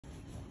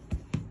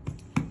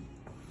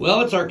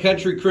Well, it's our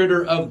country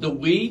critter of the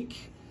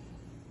week.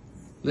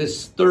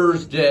 This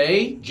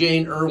Thursday,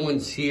 Jane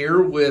Irwin's here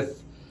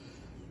with,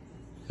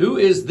 who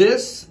is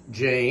this,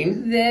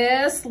 Jane?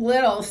 This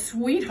little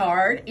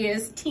sweetheart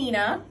is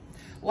Tina,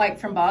 like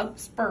from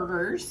Bob's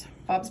Burger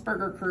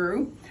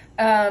Crew.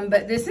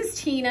 But this is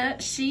Tina.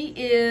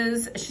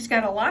 She's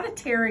got a lot of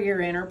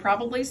terrier in her,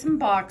 probably some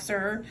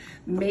boxer,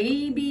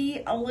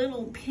 maybe a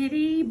little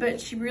pitty,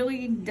 but she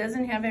really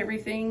doesn't have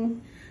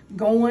everything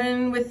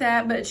going with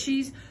that. But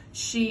she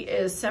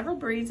is several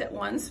breeds at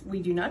once.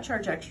 We do not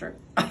charge extra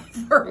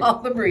for all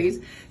the breeds.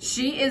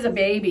 She is a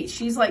baby.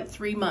 She's like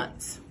 3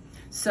 months.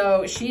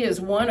 So she is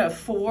one of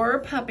 4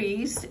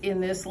 puppies in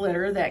this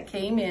litter that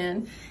came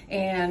in,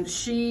 and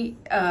she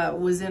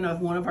was in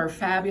one of our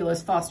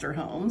fabulous foster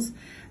homes.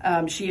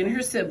 She and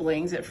her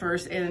siblings at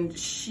first, and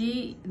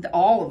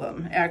all of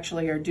them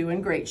actually are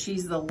doing great.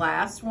 She's the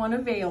last one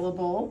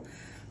available.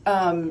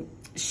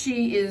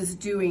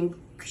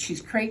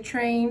 She's crate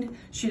trained.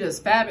 She does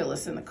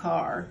fabulous in the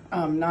car.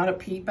 Not a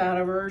peep out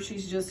of her.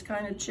 She's just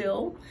kind of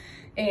chill.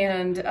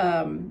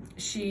 And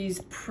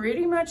she's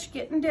pretty much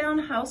getting down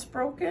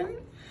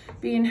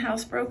being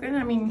housebroken.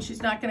 I mean,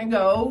 she's not going to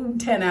go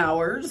 10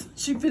 hours.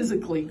 She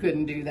physically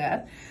couldn't do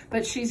that.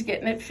 But she's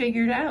getting it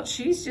figured out.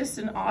 She's just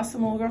an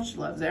awesome little girl. She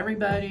loves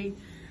everybody.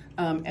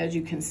 As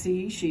you can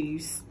see,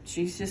 she's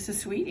just a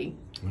sweetie.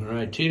 All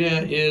right,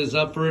 Tina is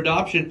up for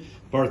adoption.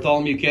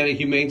 Bartholomew County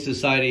Humane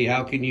Society,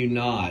 how can you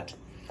not?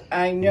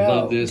 I know.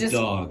 Love this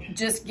dog.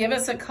 Just give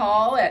us a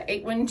call at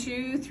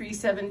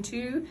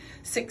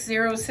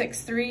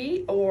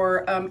 812-372-6063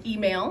 or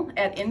email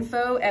at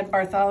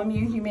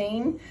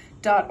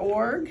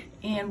info@bartholomewhumane.org,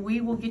 and we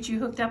will get you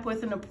hooked up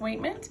with an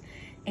appointment.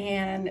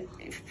 And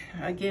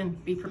again,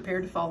 be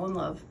prepared to fall in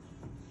love.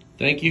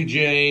 Thank you,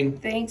 Jane.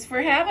 Thanks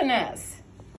for having us.